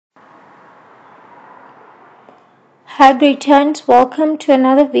Hi Britons, welcome to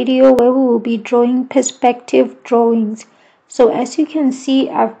another video where we will be drawing perspective drawings. So as you can see,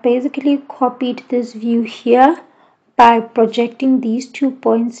 I've basically copied this view here by projecting these 2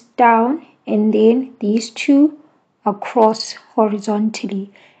 points down and then these two across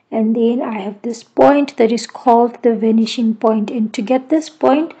horizontally. And then I have this point that is called the vanishing point. And to get this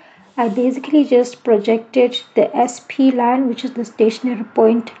point, I basically just projected the SP line, which is the stationary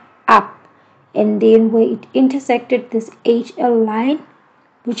point, up. And then where it intersected this HL line,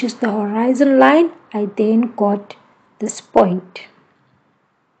 which is the horizon line, I then got this point.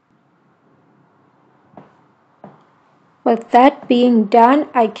 With that being done,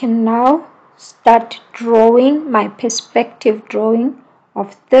 I can now start drawing my perspective drawing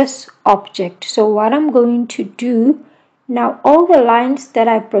of this object. So what I'm going to do now, all the lines that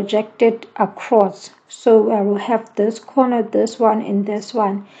I projected across, so I will have this corner, this one, and this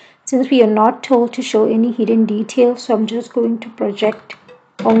one. Since we are not told to show any hidden details, so I'm just going to project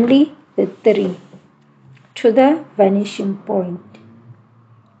only the 3 to the vanishing point.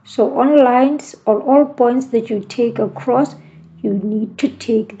 So on lines or all points that you take across, you need to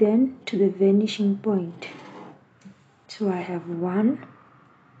take them to the vanishing point. So I have 1,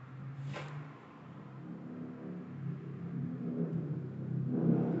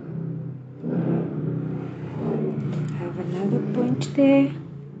 I have another point there,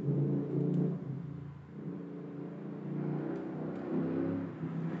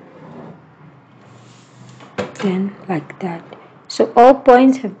 then like that. So all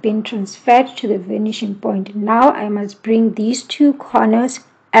points have been transferred to the vanishing point. Now I must bring these 2 corners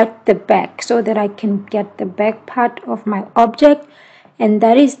at the back so that I can get the back part of my object, and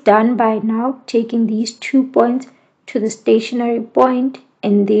that is done by now taking these 2 points to the stationary point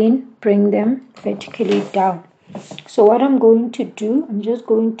and then bring them vertically down. So what I'm going to do, I'm just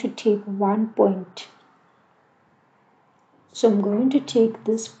going to take 1 point. So I'm going to take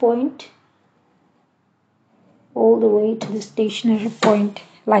this point all the way to the stationary point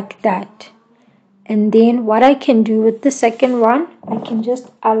like that. And then what I can do with the second one, I can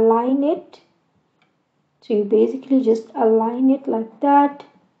just align it. So you basically just align it like that.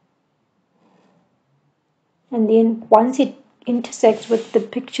 And then once it intersects with the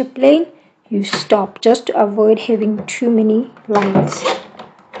picture plane, you stop just to avoid having too many lines.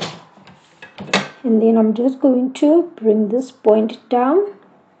 And then I'm just going to bring this point down.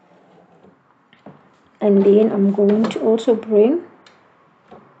 And then I'm going to also bring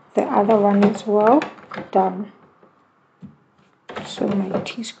the other one as well down. So my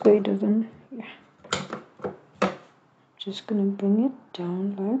T-square doesn't, just gonna bring it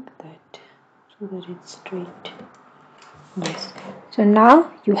down like that so that it's straight. Yes. So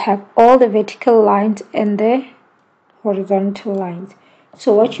now you have all the vertical lines and the horizontal lines.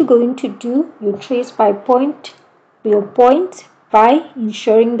 So what you're going to do, you trace by point your points by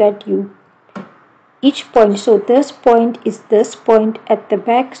ensuring that you each point, so this point is this point at the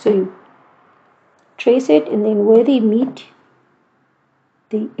back, so you trace it, and then where they meet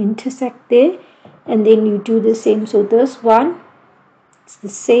they intersect there, and then you do the same. So this one, it's the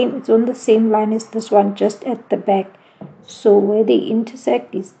same, it's on the same line as this one, just at the back. So where they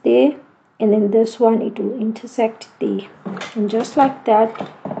intersect is there, and then this one, it will intersect there. And just like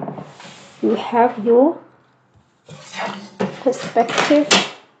that, you have your perspective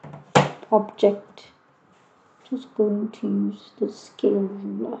object. Just going to use the scale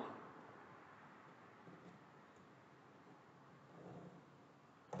ruler.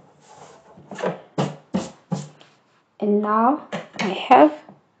 And now I have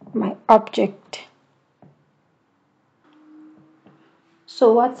my object.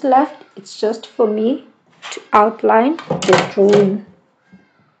 So what's left? It's just for me to outline the drawing.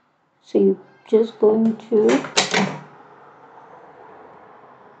 So you're just going to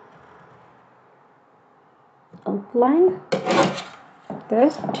outline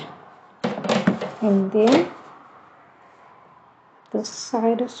this, and then this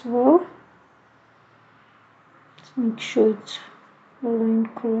side as well. Let's make sure it's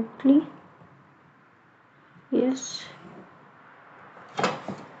aligned correctly. Yes,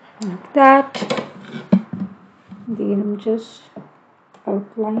 like that. Then I'm just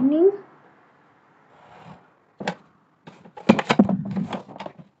outlining.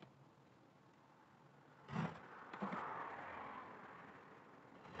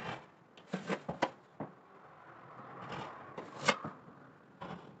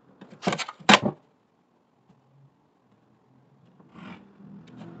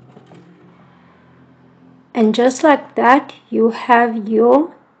 And just like that, you have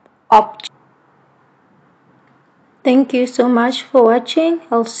your object. Thank you so much for watching.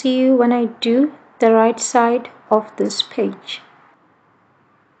 I'll see you when I do the right side of this page.